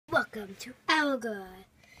welcome to Alga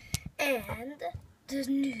and the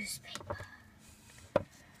newspaper.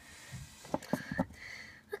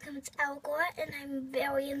 Welcome to Alga, and I'm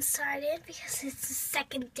very excited because it's the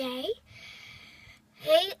second day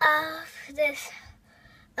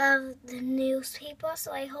of the newspaper.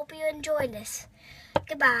 So I hope you enjoy this.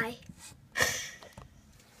 Goodbye.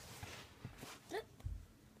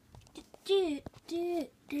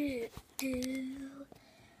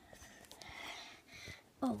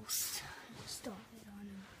 Oh, started on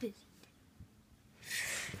a busy day.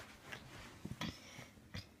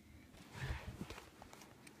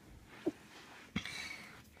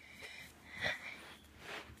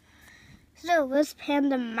 So, where's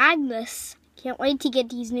Panda Magnus? Can't wait to get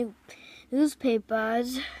these new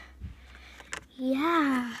newspapers.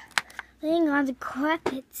 Yeah, laying on the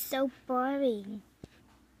carpet's so boring.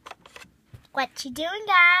 What you doing,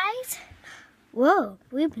 guys? Whoa,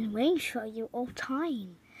 we've been waiting for you all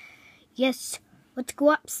time. Yes, let's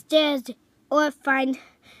go upstairs or find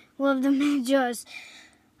one of the managers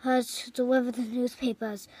to deliver the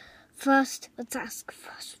newspapers. First, let's ask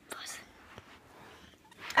first.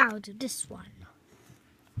 I'll do this one.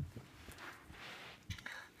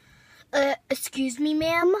 Excuse me,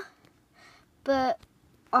 ma'am, but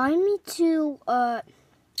I need to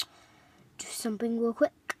do something real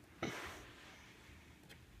quick.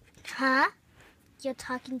 Huh? You're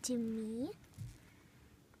talking to me?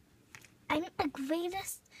 I'm the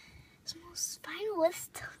greatest, most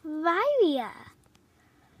finalist warrior.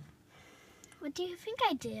 What do you think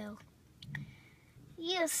I do?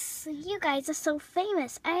 Yes, you guys are so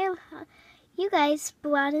famous. You guys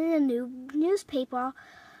brought in a new newspaper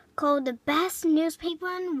called the best newspaper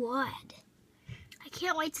in the world. I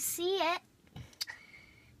can't wait to see it.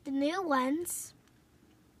 The new ones.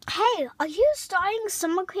 Hey, are you starting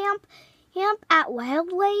summer camp at Wild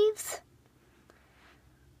Waves?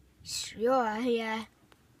 Sure, yeah.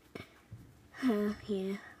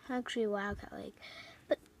 Yeah, actually Wildcat Lake.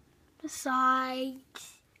 But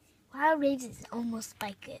besides, Wild Waves is almost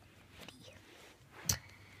like it.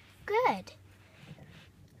 Good.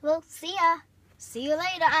 Well, see ya. See you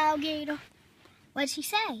later, alligator. What'd she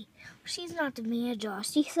say? She's not the manager.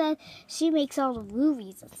 She said she makes all the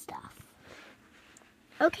movies and stuff.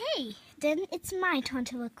 Okay, then it's my turn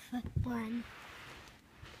to look for one.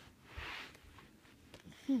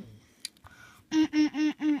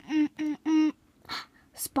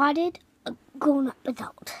 Spotted a grown-up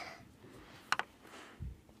adult.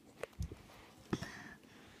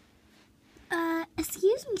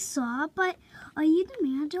 Excuse me, sir, but are you the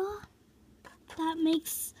manager that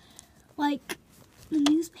makes, like, the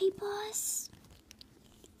newspapers?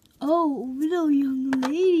 Oh, little young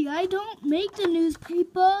lady, I don't make the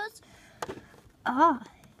newspapers.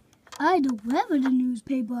 I deliver the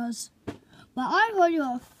newspapers. But I heard you're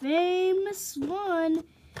a famous one.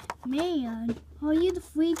 Man, are you the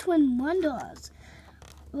Three Twin Wonders?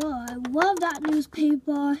 Oh, I love that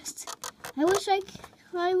newspaper. I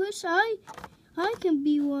wish I can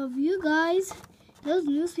be one of you guys. Those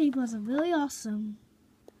newspapers are really awesome.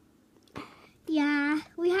 Yeah,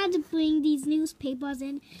 we had to bring these newspapers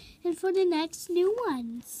in and for the next new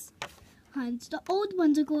ones. Hence, the old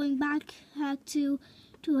ones are going back to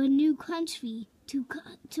a new country, to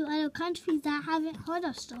other countries that haven't heard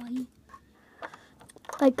our story.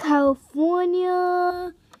 Like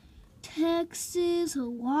California, Texas,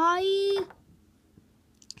 Hawaii.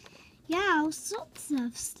 Yeah, all sorts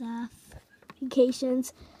of stuff.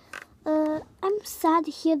 Vacations. I'm sad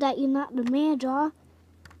to hear that you're not the manager.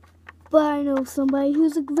 But I know somebody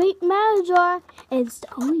who's a great manager, and it's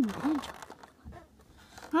the only manager.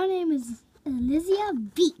 Her name is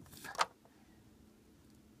Elysia Beef.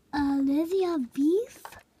 Elysia Beef?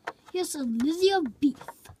 Yes, Elysia Beef.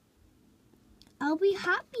 I'll be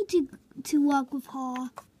happy to work with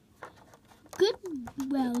her. Good,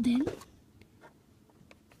 well then.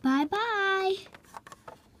 Bye-bye.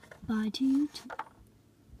 Bye to you too.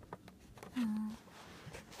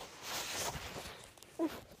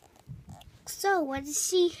 So what did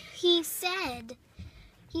he said?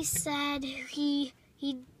 He said he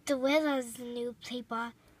delivers the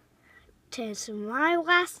newspaper. It's my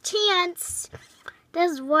last chance.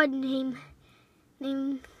 There's one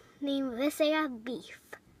named Elysia Beef.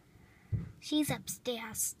 She's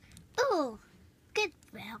upstairs. Oh, good,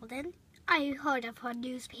 well then. I heard of her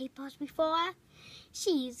newspapers before.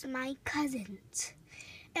 She's my cousin.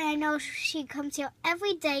 And I know she comes here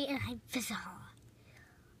every day and I visit her.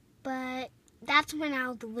 But that's when I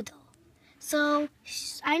was little. So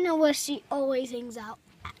I know where she always hangs out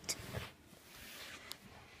at.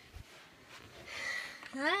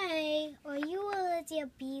 Hi, are you Elysia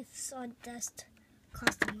Beef's or just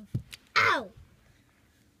customer?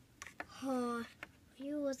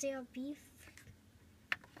 there beef?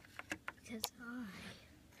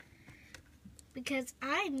 Because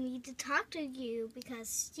I need to talk to you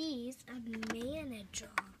because she's a manager.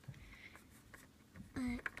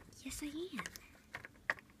 Yes, I am.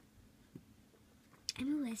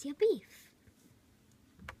 I'm Olivia Beef.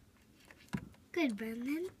 Good,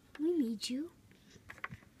 Brendan. We need you.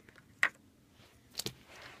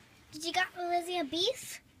 Did you got Olivia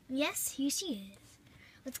Beef? Yes, here she is.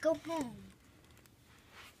 Let's go home.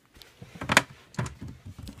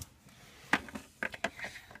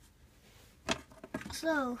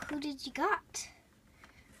 So, who did you got?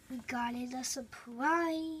 We got it a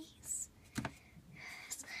surprise.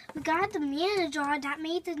 We got the manager that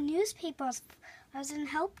made the newspapers and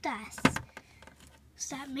helped us.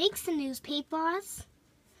 So that makes the newspapers.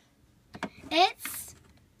 It's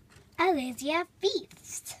Olivia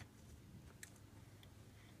Beef.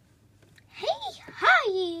 Hey,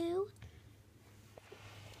 hi you.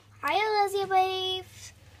 Hi, Olivia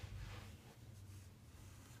Beef.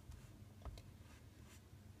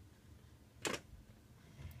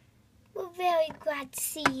 We're very glad to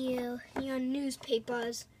see you in your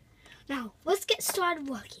newspapers. Now, let's get started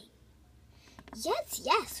working.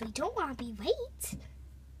 Yes, we don't want to be late.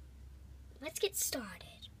 Let's get started.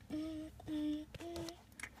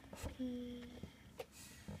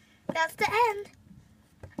 That's the end.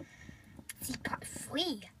 See part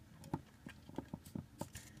 3.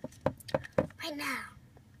 Right now,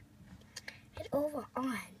 head over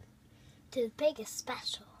on to the biggest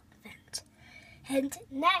special event. And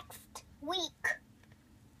next week,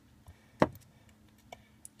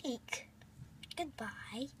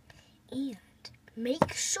 goodbye, and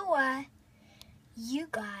make sure you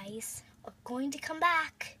guys are going to come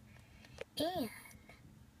back.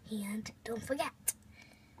 And don't forget,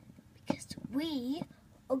 because we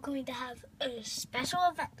are going to have a special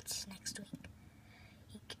event next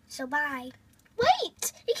week. So bye.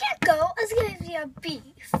 Wait, you can't go. I was going to be a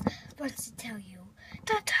beef. Wants to tell you,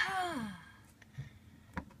 ta-ta.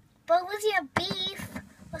 But Olivia Beef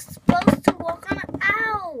was supposed to walk on an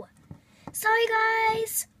owl. Sorry,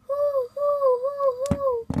 guys.